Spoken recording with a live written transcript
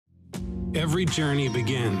Every journey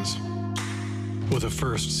begins with a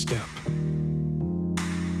first step.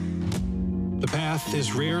 The path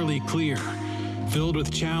is rarely clear, filled with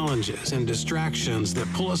challenges and distractions that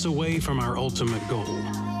pull us away from our ultimate goal.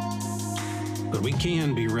 But we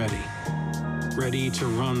can be ready to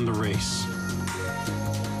run the race,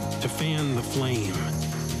 to fan the flame,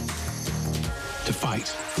 to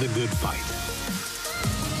fight the good fight.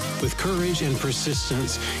 With courage and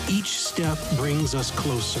persistence, each step brings us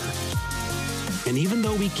closer. And even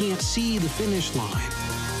though we can't see the finish line,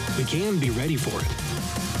 we can be ready for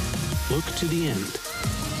it. Look to the end,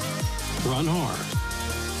 run hard,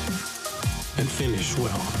 and finish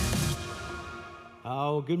well.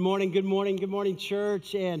 Oh, good morning,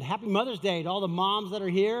 church, and happy Mother's Day to all the moms that are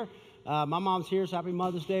here. My mom's here, so happy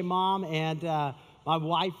Mother's Day, Mom, and my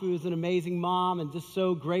wife, who is an amazing mom, and just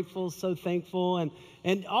so grateful, so thankful,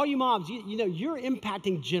 and all you moms, you know, you're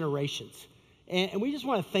impacting generations. And we just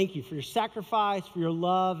want to thank you for your sacrifice, for your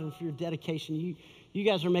love, and for your dedication. You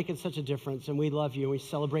guys are making such a difference, and we love you, and we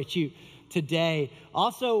celebrate you today.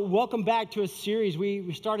 Also, welcome back to a series.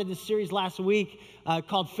 We started this series last week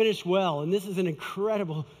called Finish Well, and this is an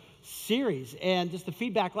incredible series. And just the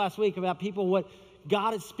feedback last week about people, what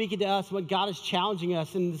God is speaking to us, what God is challenging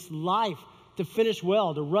us in this life to finish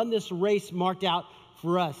well, to run this race marked out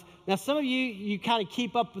for us. Now, some of you kind of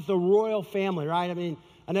keep up with the royal family, right? I mean,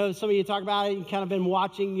 I know some of you talk about it. You've kind of been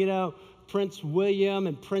watching, you know, Prince William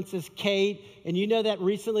and Princess Kate. And you know that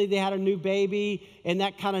recently they had a new baby, and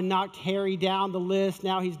that kind of knocked Harry down the list.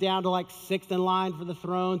 Now he's down to like sixth in line for the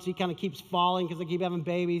throne. So he kind of keeps falling because they keep having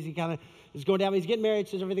babies. He kind of is going down. He's getting married,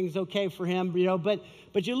 so everything's okay for him, you know. But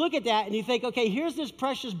you look at that and you think, okay, here's this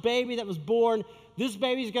precious baby that was born. This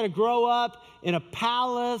baby's going to grow up in a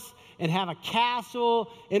palace and have a castle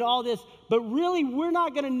and all this. But really, we're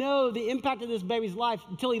not going to know the impact of this baby's life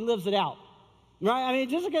until he lives it out, right? I mean,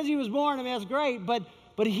 just because he was born, I mean, that's great, but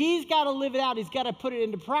he's got to live it out. He's got to put it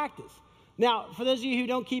into practice. Now, for those of you who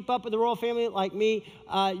don't keep up with the royal family like me,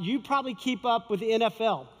 you probably keep up with the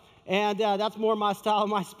NFL, and that's more my style,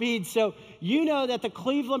 my speed. So you know that the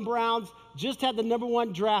Cleveland Browns just had the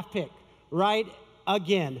 #1 draft pick, right?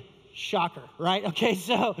 Again. Shocker, right? Okay,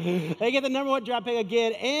 so they get the #1 draft pick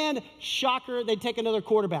again, and shocker, they take another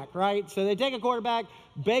quarterback, right? So they take a quarterback.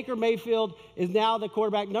 Baker Mayfield is now the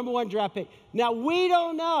quarterback, #1 draft pick. Now, we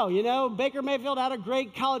don't know, you know, Baker Mayfield had a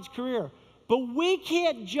great college career, but we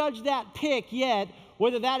can't judge that pick yet,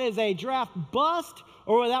 whether that is a draft bust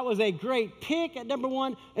or whether that was a great pick at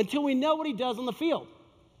 #1 until we know what he does on the field.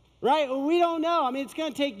 Right? We don't know. I mean, it's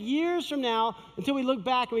going to take years from now until we look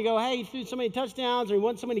back and we go, hey, he threw so many touchdowns or he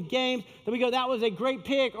won so many games. Then we go, that was a great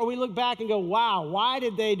pick. Or we look back and go, wow, why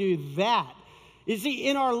did they do that? You see,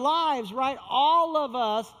 in our lives, right, all of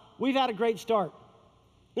us, we've had a great start.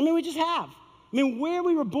 I mean, we just have. I mean, where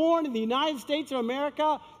we were born in the United States of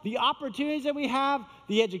America, the opportunities that we have,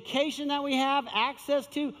 the education that we have, access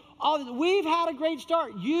to, we've had a great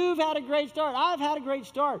start. You've had a great start. I've had a great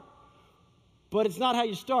start. But it's not how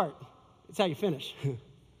you start, it's how you finish.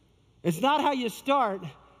 It's not how you start,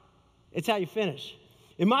 it's how you finish.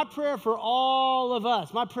 And my prayer for all of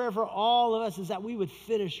us is that we would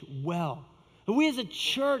finish well. And we as a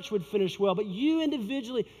church would finish well, but you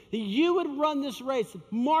individually, that you would run this race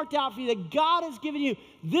marked out for you, that God has given you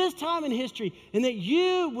this time in history, and that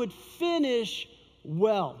you would finish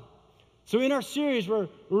well. So in our series, we're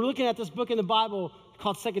looking at this book in the Bible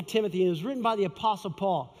called 2 Timothy, and it was written by the Apostle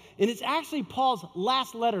Paul. And it's actually Paul's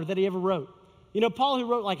last letter that he ever wrote. You know, Paul, who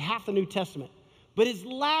wrote like half the New Testament. But his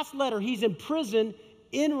last letter, he's in prison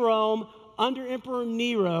in Rome under Emperor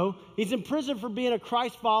Nero. He's in prison for being a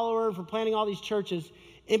Christ follower and for planting all these churches.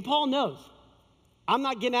 And Paul knows, I'm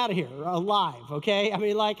not getting out of here alive, okay? I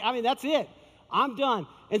mean, that's it. I'm done.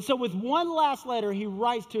 And so with one last letter, he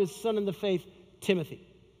writes to his son in the faith, Timothy.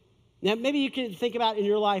 Now, maybe you can think about in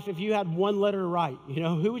your life, if you had one letter to write, you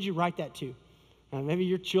know, who would you write that to? Maybe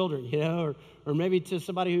your children, you know, or maybe to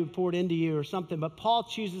somebody who poured into you or something. But Paul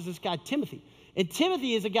chooses this guy, Timothy. And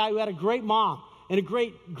Timothy is a guy who had a great mom and a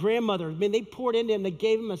great grandmother. I mean, they poured into him. They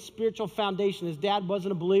gave him a spiritual foundation. His dad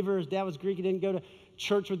wasn't a believer. His dad was Greek. He didn't go to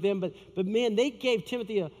church with them. But man, they gave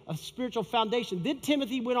Timothy a spiritual foundation. Then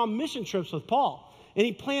Timothy went on mission trips with Paul. And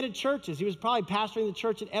he planted churches. He was probably pastoring the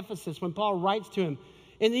church at Ephesus when Paul writes to him.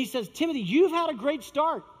 And he says, Timothy, you've had a great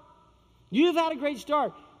start. You've had a great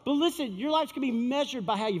start. But listen, your life's going to be measured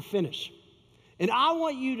by how you finish. And I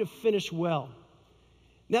want you to finish well.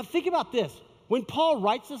 Now, think about this. When Paul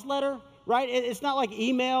writes this letter, right, it's not like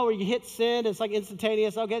email where you hit send. It's like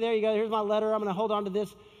instantaneous. Okay, there you go. Here's my letter. I'm going to hold on to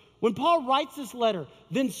this. When Paul writes this letter,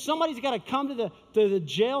 then somebody's got to come to the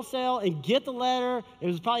jail cell and get the letter. It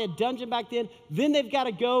was probably a dungeon back then. Then they've got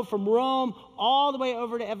to go from Rome all the way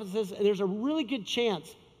over to Ephesus, and there's a really good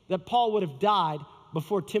chance that Paul would have died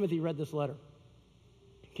before Timothy read this letter.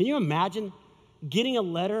 Can you imagine getting a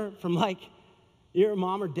letter from like your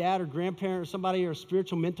mom or dad or grandparent or somebody or a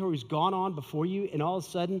spiritual mentor who's gone on before you, and all of a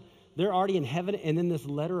sudden they're already in heaven, and then this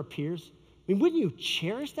letter appears? I mean, wouldn't you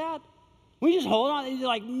cherish that? We just hold on and you're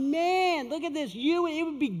like, man, look at this. It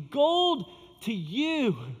would be gold to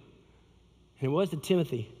you. And it was to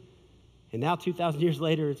Timothy. And now 2,000 years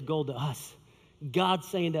later, it's gold to us. God's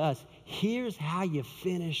saying to us, here's how you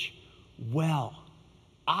finish well.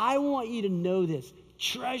 I want you to know this,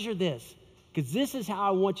 treasure this, because this is how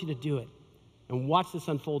I want you to do it. And watch this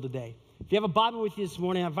unfold today. If you have a Bible with you this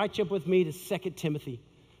morning, I invite you up with me to 2 Timothy.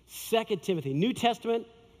 2 Timothy, New Testament.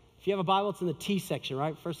 If you have a Bible, it's in the T section,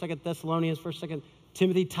 right? 1st, 2nd Thessalonians, 1st, 2nd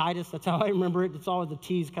Timothy, Titus. That's how I remember it. It's all with the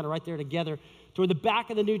T's kind of right there together. Toward the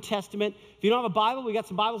back of the New Testament. If you don't have a Bible, we got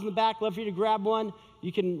some Bibles in the back. Love for you to grab one.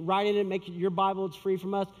 You can write in it, make it your Bible. It's free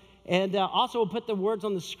from us. And also, we'll put the words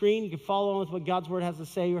on the screen. You can follow on with what God's Word has to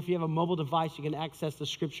say. Or if you have a mobile device, you can access the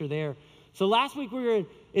Scripture there. So last week, we were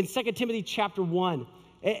in 2 Timothy chapter 1.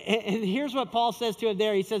 And here's what Paul says to him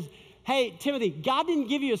there. He says, hey, Timothy, God didn't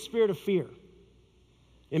give you a spirit of fear.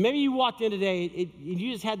 And maybe you walked in today and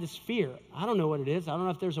you just had this fear. I don't know what it is. I don't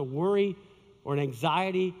know if there's a worry or an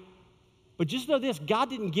anxiety. But just know this, God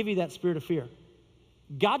didn't give you that spirit of fear.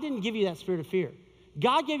 God didn't give you that spirit of fear.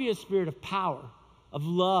 God gave you a spirit of power, of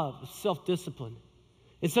love, of self-discipline.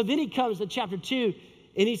 And so then he comes to chapter 2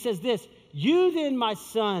 and he says this, you then, my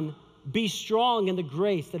son, be strong in the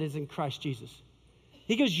grace that is in Christ Jesus.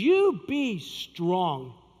 He goes, you be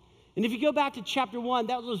strong. And if you go back to chapter 1,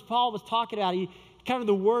 that was what Paul was talking about. Kind of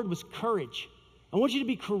the word was courage. I want you to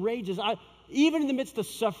be courageous. Even in the midst of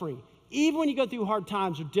suffering, even when you go through hard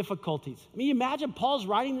times or difficulties. I mean, you imagine Paul's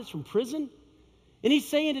writing this from prison, and he's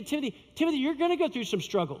saying to Timothy, Timothy, you're going to go through some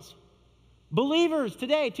struggles. Believers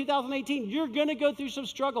today, 2018, you're going to go through some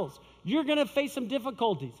struggles. You're going to face some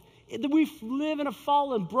difficulties. We live in a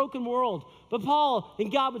fallen, broken world. But Paul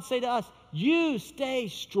and God would say to us, you stay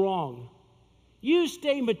strong. You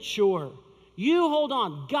stay mature. You hold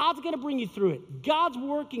on. God's going to bring you through it. God's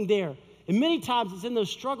working there. And many times it's in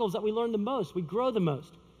those struggles that we learn the most. We grow the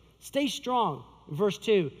most. Stay strong. Verse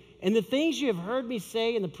 2. And the things you have heard me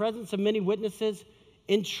say in the presence of many witnesses,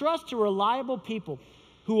 entrust to reliable people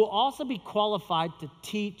who will also be qualified to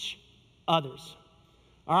teach others.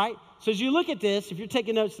 All right? So as you look at this, if you're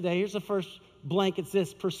taking notes today, here's the first blank. It's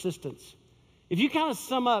this, persistence. If you kind of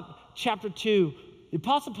sum up chapter 2, the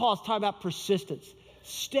Apostle Paul is talking about persistence.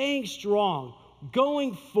 Staying strong,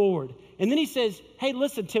 going forward. And then he says, hey,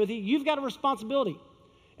 listen, Timothy, you've got a responsibility.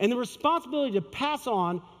 And the responsibility to pass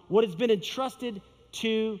on what has been entrusted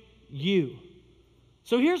to you.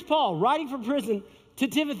 So here's Paul writing from prison to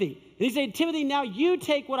Timothy. And he's saying, Timothy, now you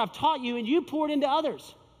take what I've taught you and you pour it into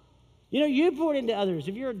others. You know, you pour it into others.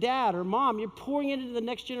 If you're a dad or mom, you're pouring it into the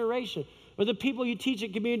next generation. Or the people you teach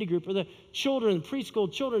at community group, or the children,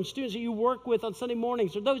 preschool children, students that you work with on Sunday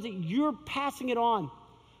mornings, or those that you're passing it on.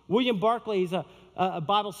 William Barclay, he's a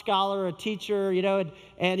Bible scholar, a teacher, you know,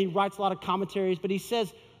 and he writes a lot of commentaries, but he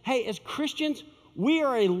says, hey, as Christians, we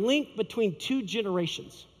are a link between two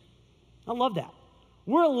generations. I love that.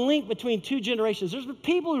 We're a link between two generations. There's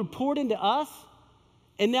people who poured into us,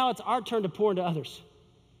 and now it's our turn to pour into others.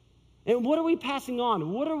 And what are we passing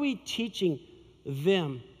on? What are we teaching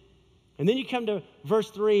them? And then you come to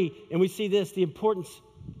verse 3, and we see this, the importance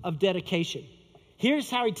of dedication.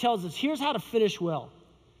 Here's how he tells us. Here's how to finish well.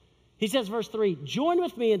 He says, verse 3, join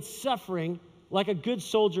with me in suffering like a good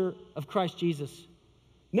soldier of Christ Jesus.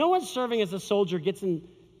 No one serving as a soldier gets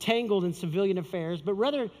entangled in civilian affairs, but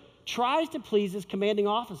rather tries to please his commanding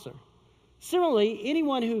officer. Similarly,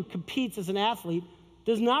 anyone who competes as an athlete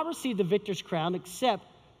does not receive the victor's crown except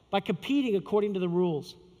by competing according to the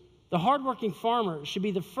rules. The hardworking farmer should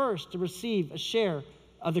be the first to receive a share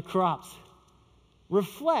of the crops.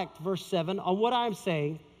 Reflect, verse 7, on what I am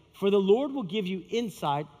saying, for the Lord will give you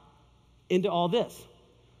insight into all this.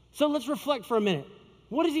 So let's reflect for a minute.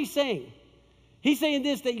 What is he saying? He's saying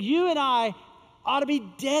this, that you and I ought to be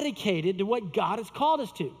dedicated to what God has called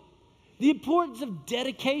us to. The importance of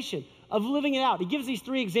dedication, of living it out. He gives these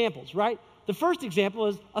 3 examples, right? The first example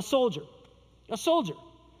is a soldier. A soldier.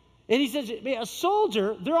 And he says, a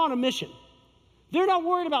soldier, they're on a mission. They're not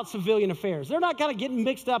worried about civilian affairs. They're not kind of getting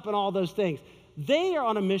mixed up in all those things. They are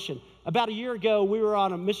on a mission. About a year ago, we were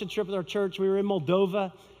on a mission trip with our church. We were in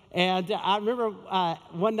Moldova. And I remember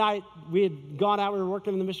one night we had gone out. We were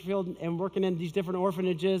working in the mission field and working in these different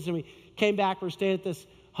orphanages. And we came back. We were staying at this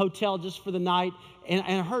hotel just for the night, and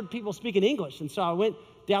I heard people speaking English. And so I went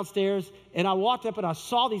downstairs, and I walked up, and I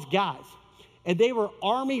saw these guys. And they were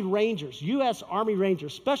Army Rangers, U.S. Army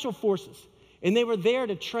Rangers, Special Forces. And they were there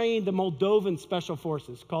to train the Moldovan Special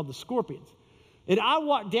Forces called the Scorpions. And I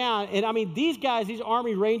walked down, and I mean, these guys, these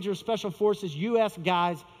Army Rangers, Special Forces, U.S.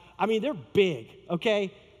 guys, I mean, they're big,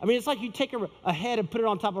 okay? I mean, it's like you take a head and put it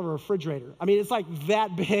on top of a refrigerator. I mean, it's like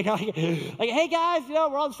that big. Like, hey, guys,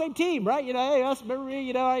 we're on the same team, right? Hey, us, remember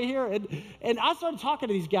me, right here. And I started talking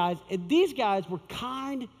to these guys, and these guys were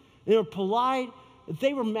kind, they were polite,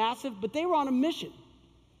 they were massive, but they were on a mission.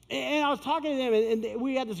 And I was talking to them, and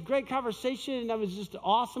we had this great conversation, and it was just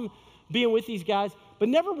awesome being with these guys. But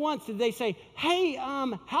never once did they say, hey,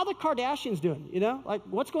 how the Kardashians doing? Like,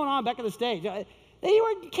 what's going on back in the States? They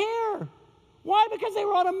didn't care. Why? Because they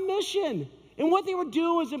were on a mission. And what they were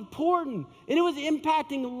doing was important. And it was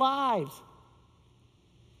impacting lives.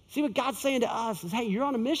 See, what God's saying to us is, hey, you're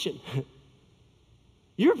on a mission.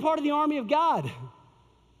 You're part of the army of God.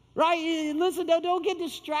 Right? Listen, don't get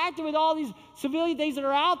distracted with all these civilian things that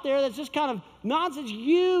are out there that's just kind of nonsense.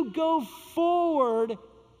 You go forward.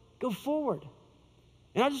 Go forward.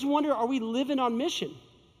 And I just wonder, are we living on mission?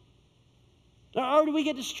 Or do we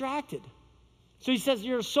get distracted? So he says,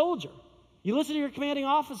 you're a soldier. You listen to your commanding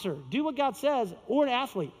officer. Do what God says. Or an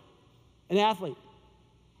athlete. An athlete.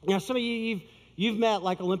 Now, some of you've met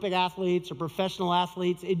like Olympic athletes or professional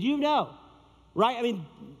athletes, and you know, right? I mean,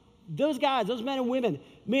 those guys, those men and women,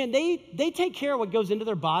 man, they take care of what goes into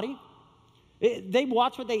their body. They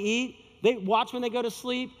watch what they eat. They watch when they go to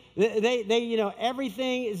sleep. They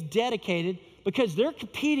everything is dedicated because they're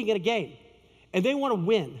competing in a game, and they want to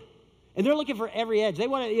win. And they're looking for every edge. They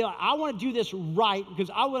want to, I want to do this right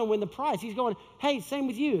because I want to win the prize. He's going, hey, same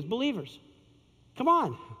with you as believers. Come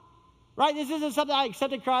on. Right? This isn't something I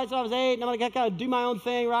accepted Christ when I was 8, and I'm going to kind of do my own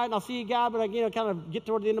thing, right? And I'll see you, God, but I kind of get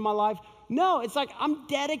toward the end of my life. No, it's like I'm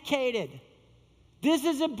dedicated. This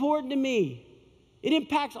is important to me. It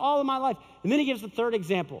impacts all of my life. And then he gives the third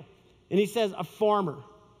example. And he says a farmer.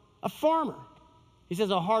 A farmer. He says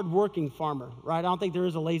a hard-working farmer, right? I don't think there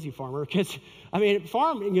is a lazy farmer because,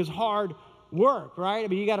 farming is hard work, right?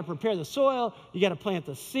 You got to prepare the soil. You got to plant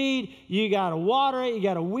the seed. You got to water it. You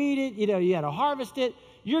got to weed it. You got to harvest it.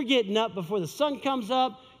 You're getting up before the sun comes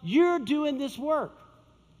up. You're doing this work.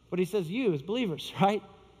 But he says you as believers, right,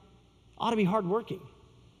 ought to be hardworking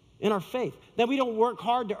in our faith. That we don't work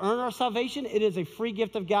hard to earn our salvation. It is a free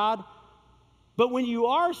gift of God. But when you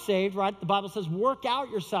are saved, right, the Bible says, work out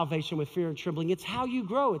your salvation with fear and trembling. It's how you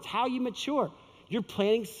grow. It's how you mature. You're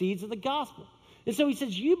planting seeds of the gospel. And so he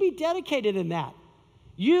says, you be dedicated in that.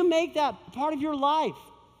 You make that part of your life.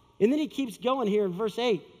 And then he keeps going here in verse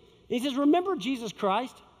 8. And he says, remember Jesus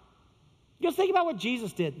Christ. You know, think about what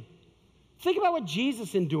Jesus did. Think about what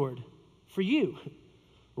Jesus endured for you.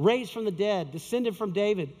 Raised from the dead, descended from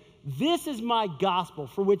David. This is my gospel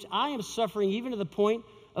for which I am suffering even to the point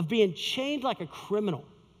of being chained like a criminal.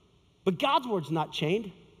 But God's word's not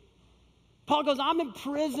chained. Paul goes, I'm in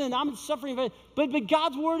prison, I'm suffering, but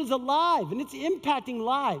God's word is alive, and it's impacting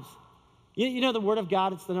lives. You know the word of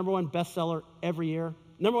God, it's the number one bestseller every year.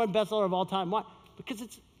 Number one bestseller of all time. Why? Because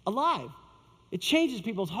it's alive. It changes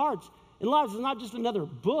people's hearts and lives. It's not just another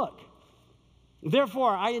book.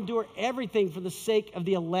 Therefore, I endure everything for the sake of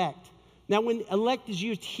the elect. Now, when elect is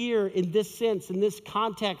used here in this sense, in this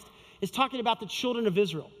context, it's talking about the children of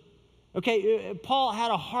Israel. Okay, Paul had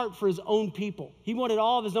a heart for his own people. He wanted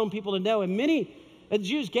all of his own people to know. And many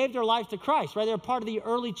Jews gave their lives to Christ, right? They were part of the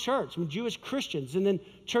early church, Jewish Christians. And then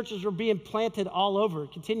churches were being planted all over,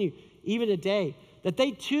 continue even today, that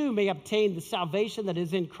they too may obtain the salvation that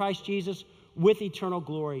is in Christ Jesus with eternal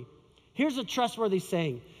glory. Here's a trustworthy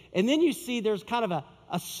saying. And then you see there's kind of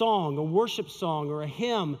a song, a worship song or a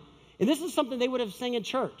hymn. And this is something they would have sang in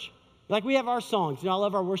church. Like we have our songs. I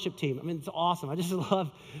love our worship team. It's awesome. I just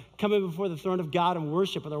love coming before the throne of God and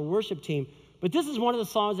worship with our worship team. But this is one of the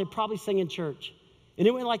songs they probably sing in church. And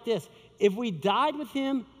it went like this. If we died with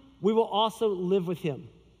him, we will also live with him.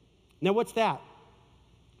 Now, what's that?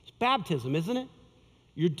 It's baptism, isn't it?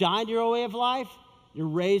 You're dying to your old way of life. You're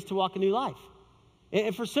raised to walk a new life.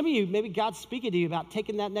 And for some of you, maybe God's speaking to you about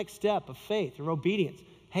taking that next step of faith or obedience.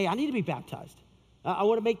 Hey, I need to be baptized. I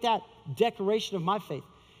want to make that declaration of my faith.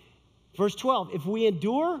 Verse 12, if we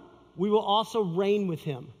endure, we will also reign with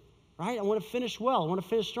him, right? I want to finish well. I want to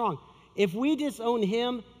finish strong. If we disown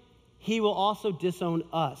him, he will also disown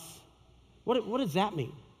us. What does that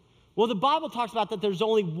mean? Well, the Bible talks about that there's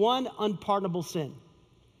only one unpardonable sin,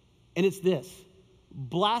 and it's this,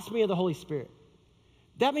 blasphemy of the Holy Spirit.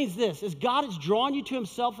 That means this, as God is drawing you to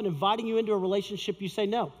himself and inviting you into a relationship, you say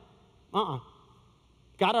no. God,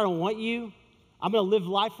 I don't want you. I'm going to live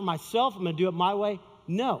life for myself. I'm going to do it my way.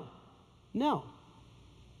 No.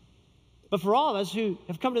 But for all of us who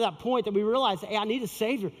have come to that point that we realize, hey, I need a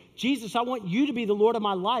Savior. Jesus, I want you to be the Lord of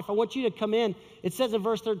my life. I want you to come in. It says in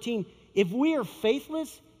verse 13, if we are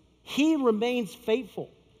faithless, he remains faithful,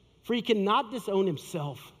 for he cannot disown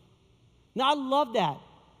himself. Now, I love that.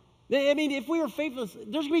 I mean, if we are faithless,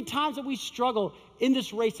 there's going to be times that we struggle in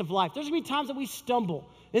this race of life. There's going to be times that we stumble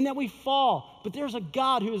and that we fall. But there's a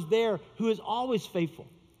God who is there, who is always faithful,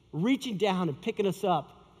 reaching down and picking us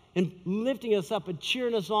up and lifting us up and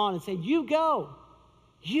cheering us on and saying, you go.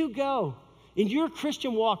 In your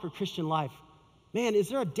Christian walk or Christian life, man, is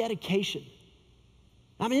there a dedication?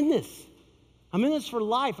 I'm in this. I'm in this for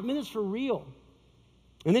life. I'm in this for real.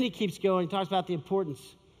 And then he keeps going. He talks about the importance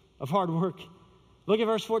of hard work. Look at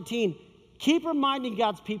verse 14. Keep reminding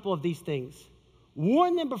God's people of these things.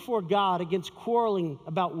 Warn them before God against quarreling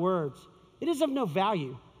about words. It is of no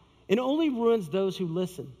value and only ruins those who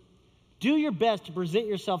listen. Do your best to present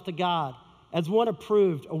yourself to God as one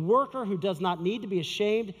approved, a worker who does not need to be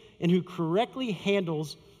ashamed and who correctly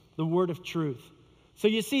handles the word of truth. So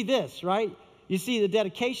you see this, right? You see the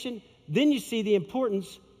dedication, then you see the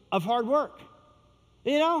importance of hard work.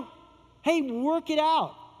 You know, hey, work it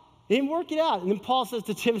out. And work it out. And then Paul says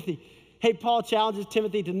to Timothy, hey, Paul challenges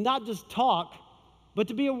Timothy to not just talk, but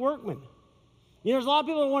to be a workman. You know, there's a lot of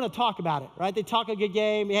people that want to talk about it, right? They talk a good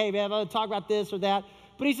game. Hey, man, I want to talk about this or that.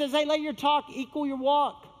 But he says, hey, let your talk equal your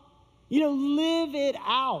walk. You know, live it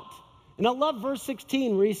out. And I love verse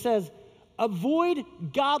 16 where he says, avoid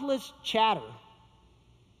godless chatter.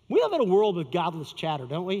 We live in a world with godless chatter,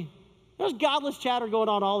 don't we? There's godless chatter going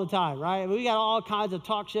on all the time, right? We got all kinds of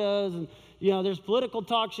talk shows and, you know, there's political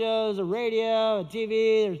talk shows and radio and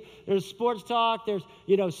TV. There's sports talk. There's,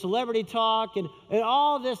 you know, celebrity talk and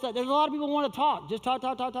all of this stuff. There's a lot of people who want to talk. Just talk.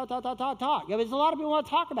 I mean, there's a lot of people who want to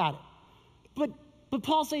talk about it. But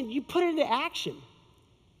Paul's saying, you put it into action.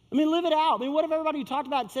 I mean, live it out. I mean, what if everybody who talked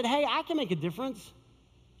about it said, hey, I can make a difference.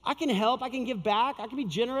 I can help. I can give back. I can be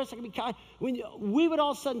generous. I can be kind. I mean, we would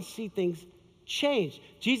all of a sudden see things change.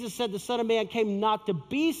 Jesus said the Son of Man came not to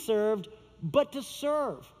be served, but to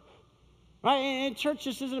serve. Right? And church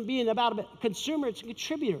just isn't being about a consumer. It's a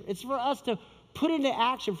contributor. It's for us to put into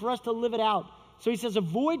action, for us to live it out. So he says,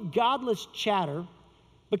 avoid godless chatter,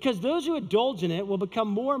 because those who indulge in it will become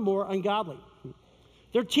more and more ungodly.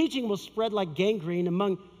 Their teaching will spread like gangrene.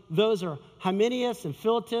 Among those are Hymenaeus and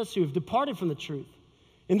Philetus, who have departed from the truth.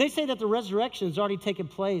 And they say that the resurrection has already taken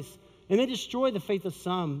place, and they destroy the faith of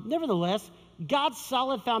some. Nevertheless, God's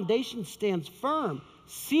solid foundation stands firm,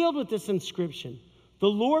 sealed with this inscription: the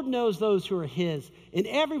Lord knows those who are his, and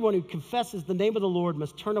everyone who confesses the name of the Lord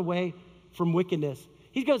must turn away from wickedness.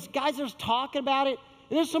 He goes, guys, there's talking about it,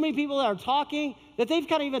 and there's so many people that are talking that they've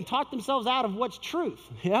kind of even talked themselves out of what's truth,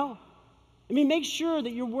 you know? I mean, make sure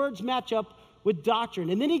that your words match up with doctrine.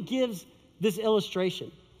 And then he gives this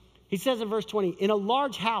illustration. He says in verse 20, in a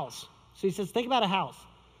large house, so he says, think about a house.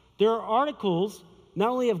 There are articles not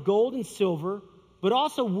only of gold and silver, but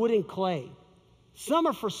also wood and clay. Some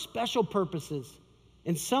are for special purposes,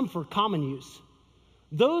 and some for common use.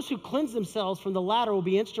 Those who cleanse themselves from the latter will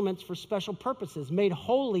be instruments for special purposes, made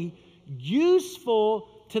holy, useful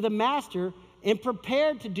to the master, and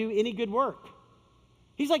prepared to do any good work.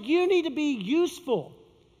 He's like, you need to be useful.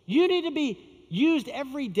 You need to be used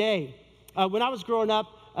every day. When I was growing up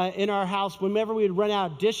in our house, whenever we would run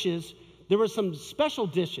out of dishes, there were some special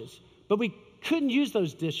dishes, but we couldn't use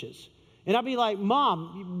those dishes. And I'd be like,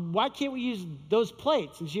 Mom, why can't we use those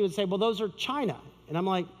plates? And she would say, well, those are china. And I'm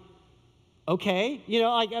like, okay, you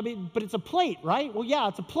know, like, I mean, but it's a plate, right? Well, yeah,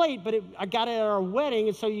 it's a plate, but I got it at our wedding,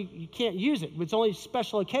 and so you can't use it. It's only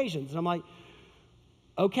special occasions. And I'm like,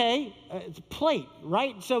 okay, it's a plate,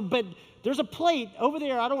 right? So, but there's a plate over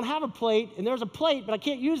there. I don't have a plate, and there's a plate, but I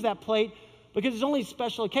can't use that plate because it's only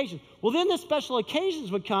special occasions. Well, then the special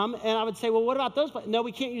occasions would come, and I would say, well, what about those plates? No,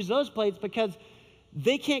 we can't use those plates because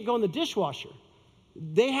they can't go in the dishwasher.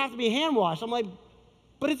 They have to be hand washed. I'm like,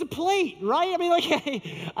 but it's a plate, right? I mean, like,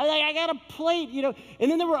 I got a plate, you know.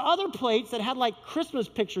 And then there were other plates that had like Christmas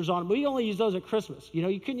pictures on them. We only use those at Christmas. You know,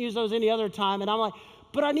 you couldn't use those any other time. And I'm like,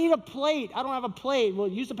 but I need a plate. I don't have a plate. Well,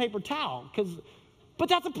 use a paper towel, but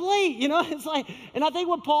that's a plate, you know? It's like, and I think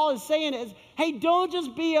what Paul is saying is, hey, don't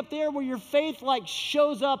just be up there where your faith like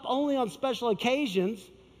shows up only on special occasions.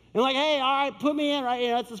 And like, hey, all right, put me in, right? You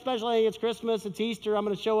know, it's a special day. It's Christmas. It's Easter. I'm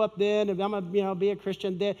going to show up then, and I'm going to, you know, be a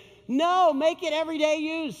Christian then. No, make it everyday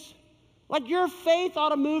use. Like your faith ought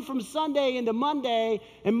to move from Sunday into Monday,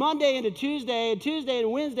 and Monday into Tuesday, and Tuesday into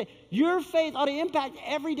Wednesday. Your faith ought to impact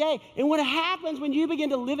every day. And what happens when you begin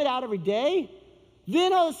to live it out every day,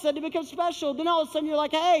 Then all of a sudden it becomes special. Then all of a sudden you're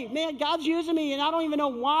like, hey, man, God's using me and I don't even know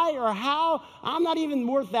why or how. I'm not even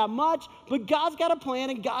worth that much, but God's got a plan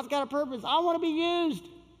and God's got a purpose. I want to be used.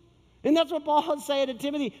 And that's what Paul is saying to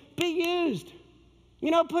Timothy. Be used.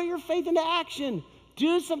 Put your faith into action.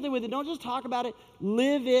 Do something with it. Don't just talk about it.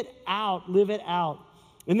 Live it out. Live it out.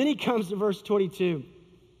 And then he comes to verse 22.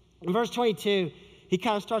 In verse 22, he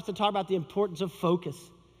kind of starts to talk about the importance of focus.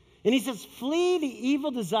 And he says, flee the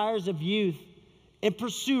evil desires of youth and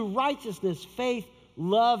pursue righteousness, faith,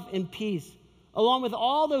 love, and peace, along with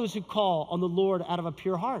all those who call on the Lord out of a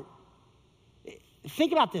pure heart.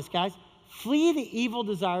 Think about this, guys. Flee the evil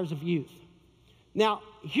desires of youth. Now,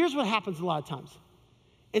 here's what happens a lot of times.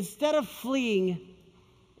 Instead of fleeing,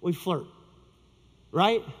 we flirt,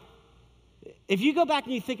 right? If you go back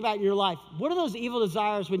and you think about in your life, what are those evil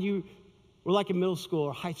desires when you were like in middle school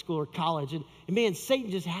or high school or college, and man, Satan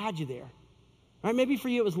just had you there, right? Maybe for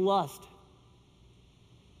you it was lust.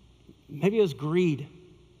 Maybe it was greed.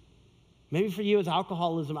 Maybe for you it was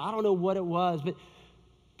alcoholism. I don't know what it was, but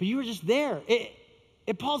you were just there.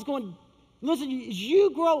 And Paul's going, listen, as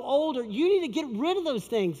you grow older, you need to get rid of those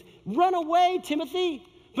things. Run away, Timothy.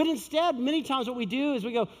 But instead, many times what we do is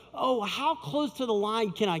we go, oh, how close to the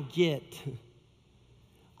line can I get?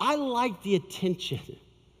 I like the attention.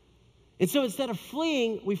 And so instead of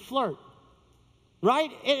fleeing, we flirt, right?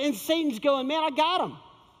 And Satan's going, man, I got him.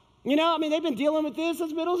 They've been dealing with this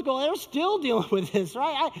since middle school. They're still dealing with this,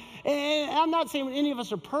 right? And I'm not saying any of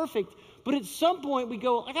us are perfect, but at some point we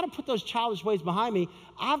go, I got to put those childish ways behind me.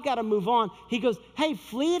 I've got to move on. He goes, hey,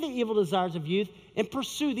 flee the evil desires of youth and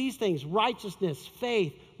pursue these things, righteousness,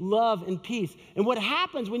 faith, love, and peace. And what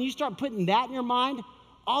happens when you start putting that in your mind,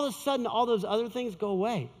 all of a sudden all those other things go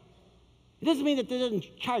away. It doesn't mean that they doesn't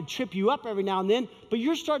try to trip you up every now and then, but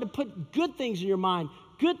you're starting to put good things in your mind,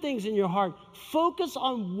 good things in your heart. Focus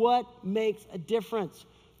on what makes a difference.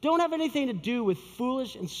 Don't have anything to do with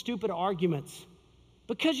foolish and stupid arguments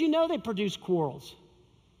because they produce quarrels.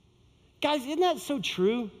 Guys, isn't that so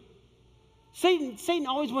true? Satan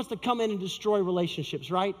always wants to come in and destroy relationships,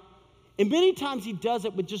 right? And many times he does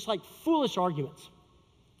it with just like foolish arguments.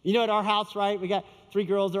 At our house, right, we got 3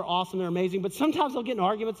 girls. They're awesome. They're amazing. But sometimes they'll get in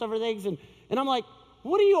arguments over things. And I'm like,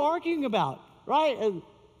 what are you arguing about, right?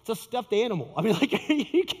 It's a stuffed animal. Are you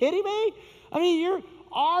kidding me? You're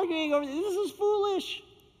arguing over this is foolish.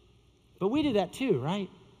 But we do that too, right?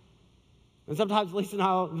 And sometimes Lisa and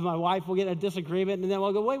I, my wife, will get in a disagreement. And then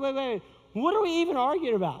we'll go, wait. What are we even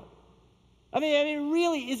arguing about?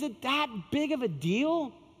 Really, is it that big of a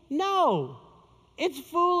deal? No, it's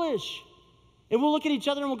foolish. And we'll look at each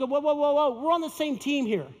other and we'll go, whoa. We're on the same team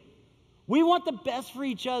here. We want the best for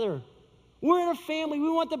each other. We're in a family. We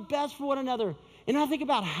want the best for one another. And I think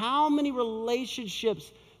about how many relationships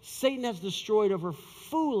Satan has destroyed over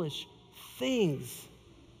foolish things.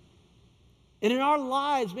 And in our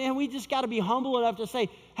lives, man, we just got to be humble enough to say,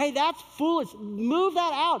 hey, that's foolish. Move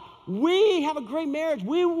that out. We have a great marriage.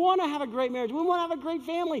 We want to have a great marriage. We want to have a great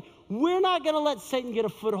family. We're not going to let Satan get a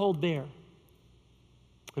foothold there.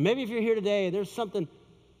 And maybe if you're here today, there's something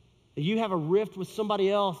that you have a rift with somebody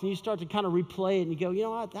else and you start to kind of replay it and you go, you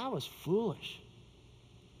know what, that was foolish.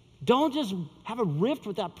 Don't just have a rift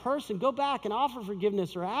with that person. Go back and offer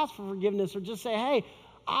forgiveness or ask for forgiveness or just say, hey,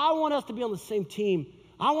 I want us to be on the same team.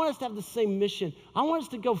 I want us to have the same mission. I want us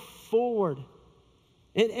to go forward.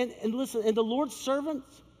 And listen, and the Lord's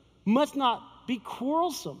servants must not be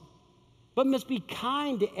quarrelsome, but must be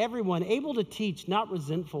kind to everyone, able to teach, not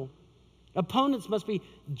resentful. Opponents must be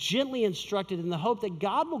gently instructed in the hope that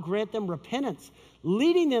God will grant them repentance,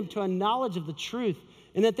 leading them to a knowledge of the truth,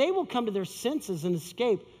 and that they will come to their senses and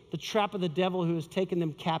escape the trap of the devil who has taken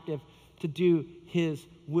them captive to do his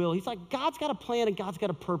will. He's like, God's got a plan and God's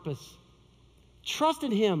got a purpose. Trust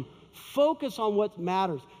in him. Focus on what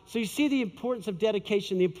matters. So you see the importance of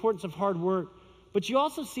dedication, the importance of hard work, but you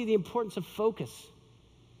also see the importance of focus.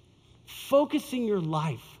 Focusing your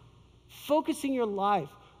life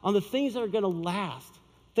on the things that are going to last,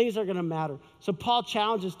 things that are going to matter. So Paul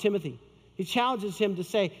challenges Timothy. He challenges him to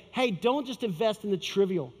say, hey, don't just invest in the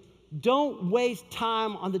trivial. Don't waste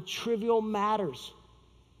time on the trivial matters.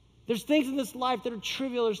 There's things in this life that are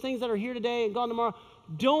trivial. There's things that are here today and gone tomorrow.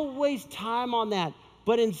 Don't waste time on that,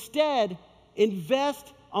 but instead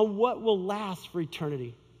invest on what will last for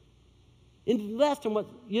eternity. Invest in what,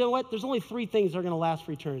 there's only 3 things that are going to last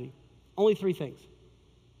for eternity. Only 3 things.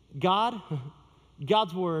 God,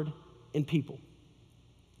 God's word, and people.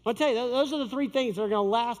 I'll tell you, those are the 3 things that are going to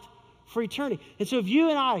last for eternity. And so if you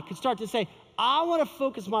and I could start to say, I want to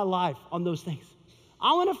focus my life on those things.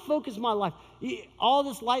 I want to focus my life. All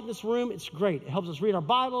this light in this room, it's great. It helps us read our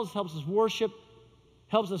Bibles, helps us worship,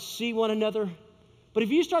 helps us see one another. But if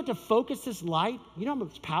you start to focus this light, you know how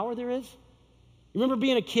much power there is? You remember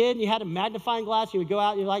being a kid and you had a magnifying glass, you would go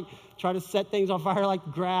out and you like try to set things on fire like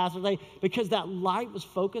grass or because that light was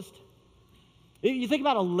focused. You think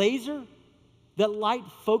about a laser, that light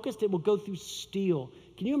focused, it will go through steel.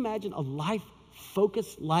 Can you imagine a life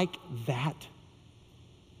focused like that?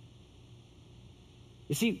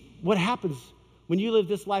 You see, what happens when you live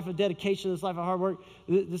this life of dedication, this life of hard work,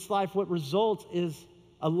 this life, what results is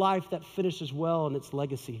a life that finishes well in its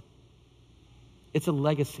legacy. It's a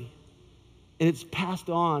legacy. And it's passed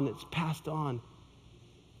on, it's passed on.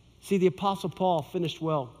 See, the Apostle Paul finished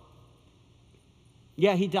well.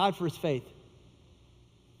 Yeah, he died for his faith.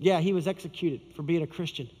 Yeah, he was executed for being a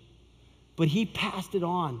Christian. But he passed it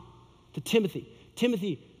on to Timothy.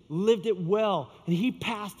 Timothy lived it well, and he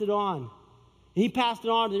passed it on. And he passed it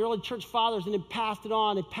on to the early church fathers, and then passed it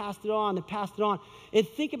on, and passed it on, and passed it on. And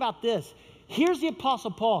think about this. Here's the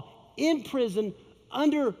Apostle Paul in prison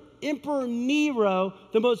under Emperor Nero,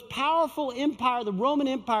 the most powerful empire, the Roman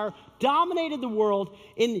Empire, dominated the world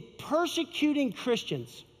in persecuting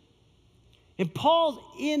Christians. And Paul's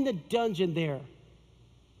in the dungeon there.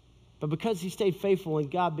 But because he stayed faithful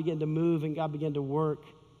and God began to move and God began to work,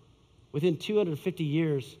 within 250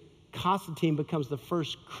 years, Constantine becomes the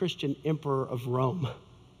first Christian emperor of Rome.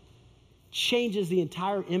 Changes the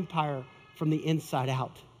entire empire from the inside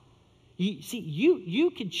out.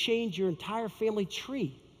 You can change your entire family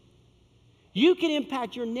tree. You can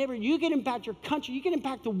impact your neighbor. You can impact your country. You can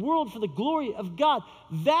impact the world for the glory of God.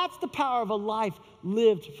 That's the power of a life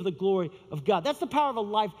lived for the glory of God. That's the power of a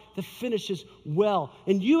life that finishes well.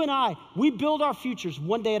 And you and I, we build our futures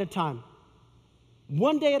one day at a time.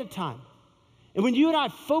 One day at a time. And when you and I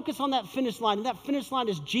focus on that finish line, and that finish line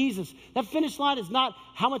is Jesus, that finish line is not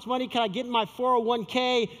how much money can I get in my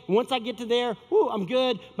 401k, and once I get to there, I'm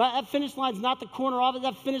good. But that finish line is not the corner of it.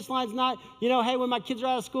 That finish line is not, hey, when my kids are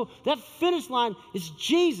out of school. That finish line is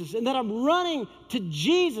Jesus, and that I'm running to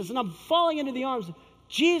Jesus, and I'm falling into the arms of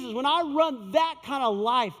Jesus. When I run that kind of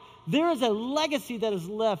life, there is a legacy that is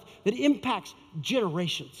left that impacts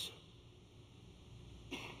generations.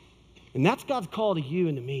 And that's God's call to you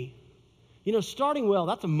and to me. Starting well,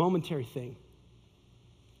 that's a momentary thing.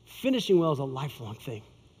 Finishing well is a lifelong thing.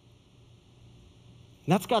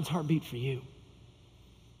 And that's God's heartbeat for you.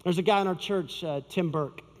 There's a guy in our church, Tim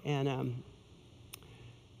Burke, and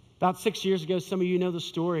about 6 years ago, some of you know the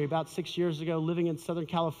story, about 6 years ago, living in Southern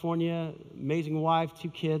California, amazing wife, 2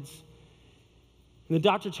 kids. And the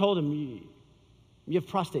doctor told him, you have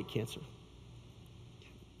prostate cancer.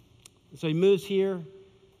 And so he moves here.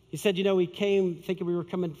 He said, we came thinking we were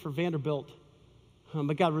coming for Vanderbilt,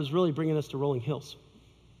 but God was really bringing us to Rolling Hills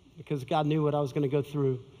because God knew what I was going to go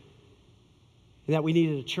through and that we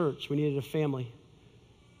needed a church. We needed a family,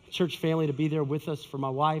 a church family to be there with us for my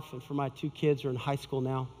wife and for my 2 kids who are in high school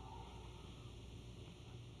now.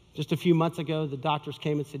 Just a few months ago, the doctors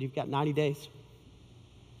came and said, you've got 90 days.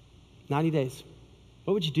 90 days.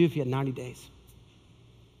 What would you do if you had 90 days?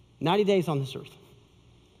 90 days on this earth.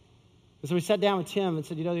 And so we sat down with Tim and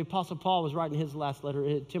said, the Apostle Paul was writing his last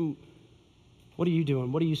letter. Tim, what are you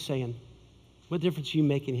doing? What are you saying? What difference are you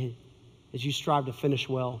making as you strive to finish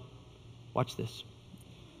well? Watch this.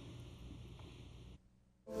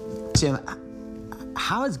 Tim,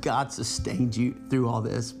 how has God sustained you through all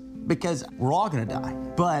this? Because we're all going to die.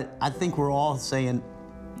 But I think we're all saying,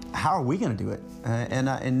 how are we going to do it?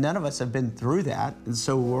 And none of us have been through that. And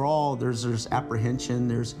so we're all, there's apprehension,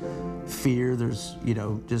 there's fear, there's,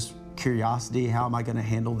 just curiosity. How am I going to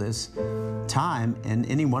handle this time? And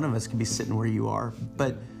any one of us could be sitting where you are.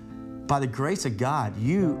 But by the grace of God,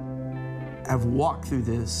 you have walked through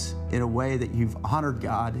this in a way that you've honored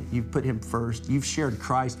God. You've put him first. You've shared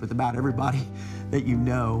Christ with about everybody that you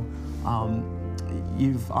know.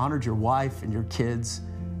 You've honored your wife and your kids.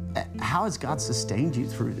 How has God sustained you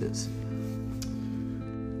through this?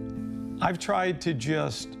 I've tried to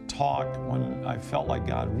just talk when I felt like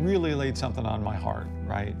God really laid something on my heart,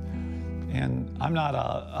 right? And I'm not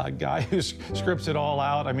a guy who scripts it all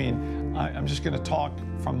out. I'm just going to talk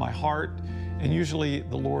from my heart. And usually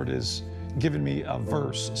the Lord has given me a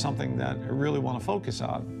verse, something that I really want to focus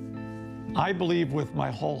on. I believe with my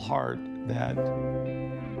whole heart that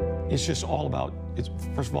it's just all about,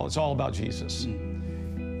 first of all, it's all about Jesus.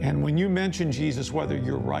 And when you mention Jesus, whether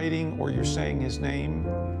you're writing or you're saying his name,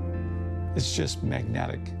 it's just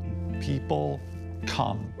magnetic. People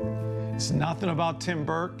come. It's nothing about Tim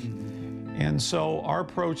Burke. And so our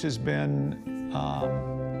approach has been,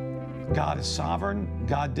 God is sovereign.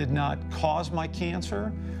 God did not cause my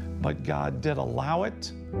cancer, but God did allow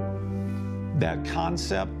it. That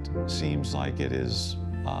concept seems like it has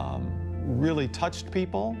really touched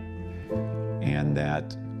people. and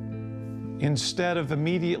that instead of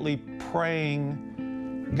immediately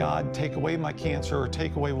praying, God, take away my cancer or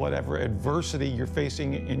take away whatever adversity you're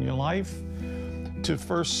facing in your life, to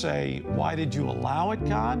first say, why did you allow it,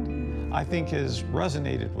 God? I think has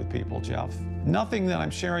resonated with people, Jeff. Nothing that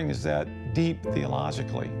I'm sharing is that deep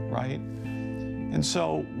theologically, right? And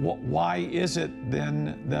so why is it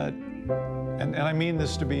then that, and I mean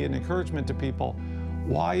this to be an encouragement to people,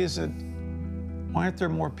 why aren't there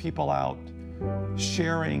more people out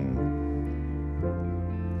sharing,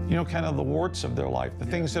 kind of the warts of their life, the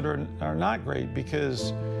things that are not great?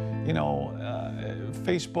 Because,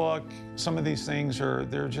 Facebook, some of these things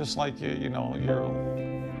they're just like, your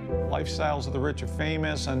lifestyles of the rich or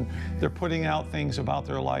famous, and they're putting out things about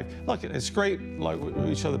their life. Look, it's great, like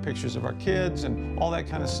we show the pictures of our kids and all that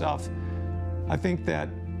kind of stuff. I think that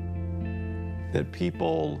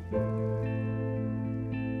people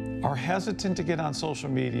are hesitant to get on social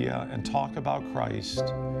media and talk about Christ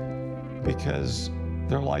because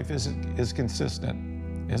their life isn't as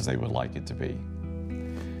consistent as they would like it to be.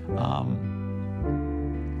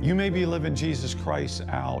 You may be living Jesus Christ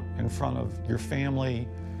out in front of your family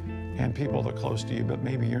and people that are close to you, but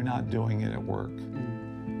maybe you're not doing it at work.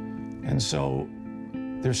 And so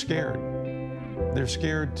they're scared. They're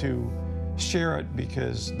scared to share it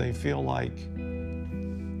because they feel like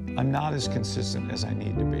I'm not as consistent as I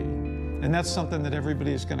need to be. And that's something that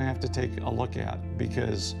everybody is going to have to take a look at,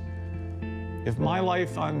 because if my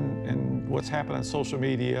life and what's happened on social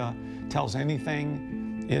media tells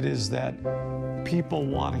anything, it is that people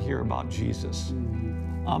want to hear about Jesus.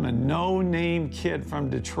 I'm a no-name kid from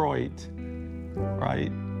Detroit,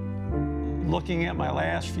 right? Looking at my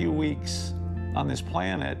last few weeks on this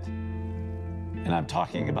planet, and I'm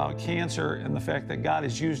talking about cancer and the fact that God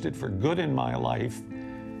has used it for good in my life.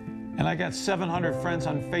 And I got 700 friends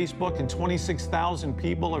on Facebook and 26,000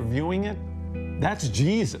 people are viewing it. That's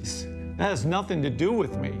Jesus. That has nothing to do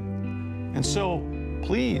with me. And so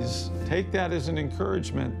please take that as an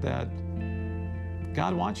encouragement that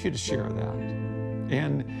God wants you to share that.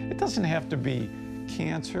 And it doesn't have to be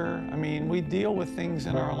cancer. I mean, we deal with things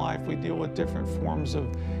in our life. We deal with different forms of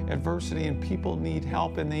adversity, and people need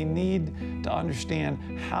help, and they need to understand,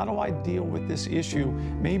 how do I deal with this issue?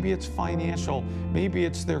 Maybe it's financial. Maybe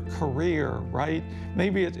it's their career, right?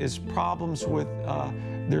 Maybe it's problems with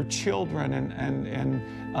their children and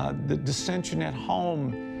the dissension at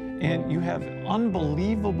home. And you have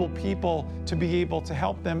unbelievable people to be able to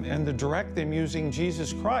help them and to direct them using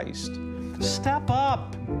Jesus Christ. Step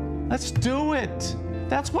up. Let's do it.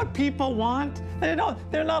 That's what people want. They're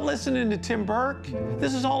not listening to Tim Burke.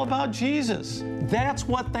 This is all about Jesus. That's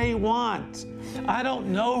what they want. I don't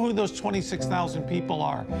know who those 26,000 people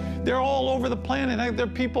are. They're all over the planet. They're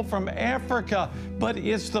people from Africa. But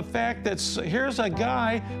it's the fact that here's a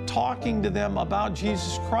guy talking to them about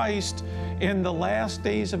Jesus Christ in the last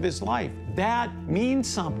days of his life. That means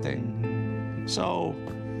something. So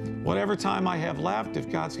whatever time I have left, if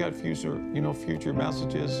God's got future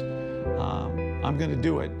messages, I'm going to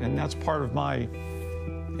do it. And that's part of my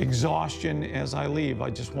exhaustion as I leave. I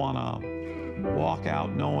just want to walk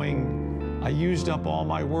out knowing I used up all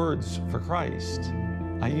my words for Christ.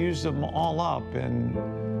 I used them all up. And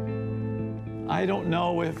I don't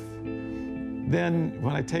know if then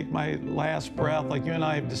when I take my last breath, like you and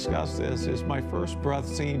I have discussed this, is my first breath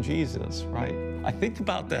seeing Jesus, right? I think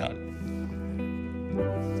about that.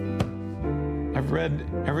 I've read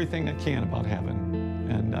everything I can about heaven,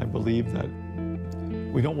 and I believe that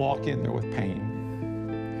we don't walk in there with pain.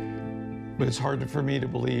 But it's hard for me to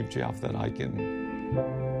believe, Jeff, that I can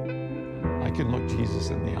look Jesus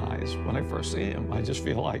in the eyes when I first see him. I just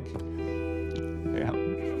feel like,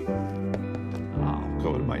 I'll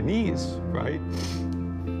go to my knees, right?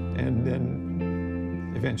 And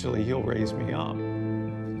then eventually he'll raise me up.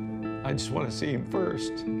 I just want to see him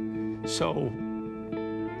first. So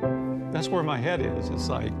that's where my head is. It's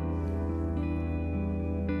like,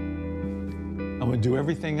 I'm going to do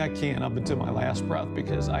everything I can up until my last breath,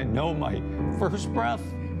 because I know my first breath,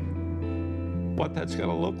 what that's going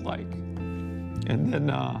to look like. And then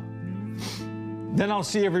I'll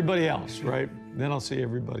see everybody else, right? Then I'll see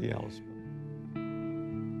everybody else.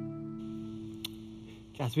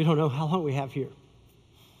 Guys, we don't know how long we have here,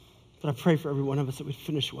 but I pray for every one of us that we'd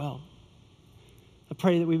finish well. I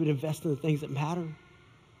pray that we would invest in the things that matter,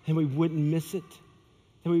 and we wouldn't miss it,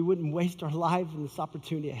 and we wouldn't waste our lives in this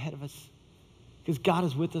opportunity ahead of us, because God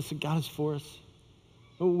is with us and God is for us.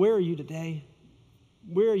 But where are you today?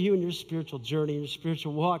 Where are you in your spiritual journey, your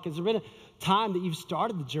spiritual walk? Has there been a time that you've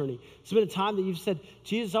started the journey? Has there been a time that you've said,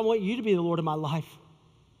 Jesus, I want you to be the Lord of my life?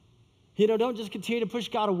 Don't just continue to push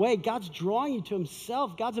God away. God's drawing you to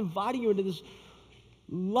himself. God's inviting you into this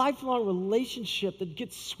lifelong relationship that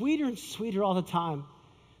gets sweeter and sweeter all the time.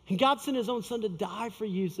 And God sent his own son to die for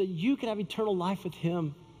you so that you could have eternal life with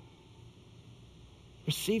him.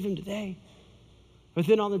 Receive him today. But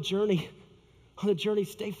then on the journey,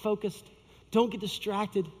 stay focused. Don't get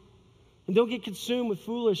distracted. And don't get consumed with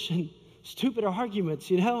foolish and stupid arguments,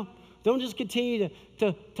 Don't just continue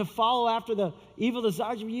to follow after the evil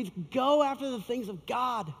desires of your youth. Go after the things of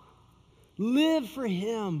God. Live for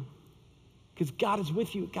him. Because God is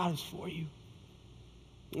with you. God is for you.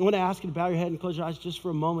 I want to ask you to bow your head and close your eyes just for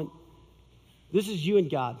a moment. This is you and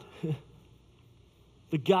God.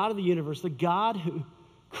 The God of the universe, the God who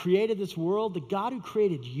created this world, the God who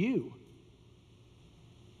created you.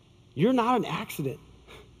 You're not an accident.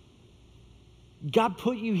 God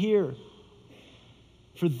put you here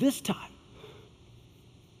for this time.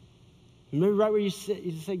 And maybe right where you sit,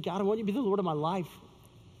 you just say, God, I want you to be the Lord of my life.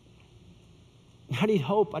 I need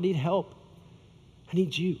hope. I need help. I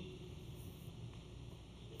need you.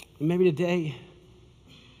 And maybe today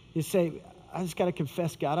you say, I just got to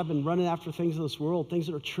confess, God, I've been running after things in this world, things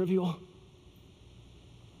that are trivial.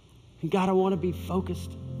 And God, I want to be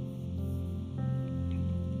focused.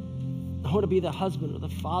 I want to be the husband or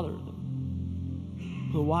the father,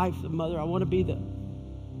 the wife, the mother. I want to be the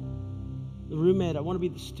roommate. I want to be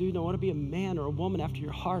the student. I want to be a man or a woman after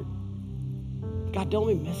your heart. God, don't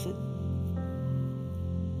let me miss it.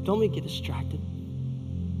 Don't let me get distracted.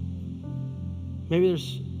 Maybe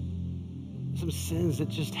there's some sins that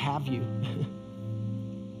just have you.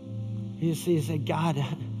 You say, God, I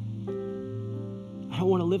don't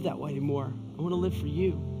want to live that way anymore. I want to live for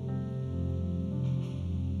you.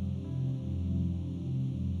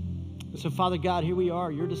 And so, Father God, here we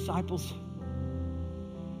are, your disciples.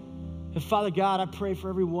 And Father God, I pray for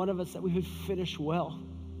every one of us that we would finish well.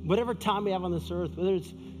 Whatever time we have on this earth, whether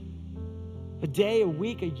it's a day, a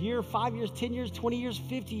week, a year, 5 years, 10 years, 20 years,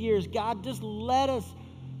 50 years, God, just let us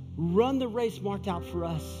run the race marked out for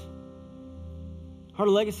us. Our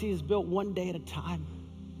legacy is built one day at a time.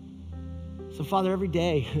 So, Father, every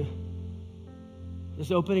day,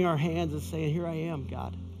 just opening our hands and saying, here I am,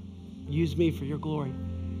 God. Use me for your glory.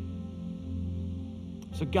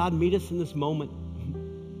 So, God, meet us in this moment.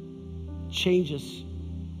 Change us.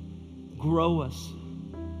 Grow us.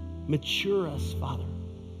 Mature us, Father.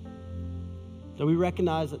 That we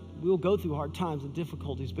recognize that we will go through hard times and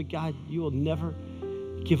difficulties, but God, you will never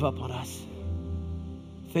give up on us.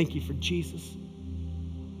 Thank you for Jesus.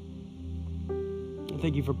 And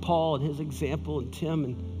thank you for Paul and his example, and Tim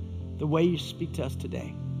and the way you speak to us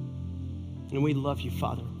today. And we love you,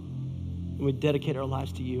 Father. And we dedicate our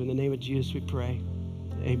lives to you. In the name of Jesus, we pray.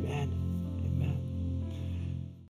 Amen.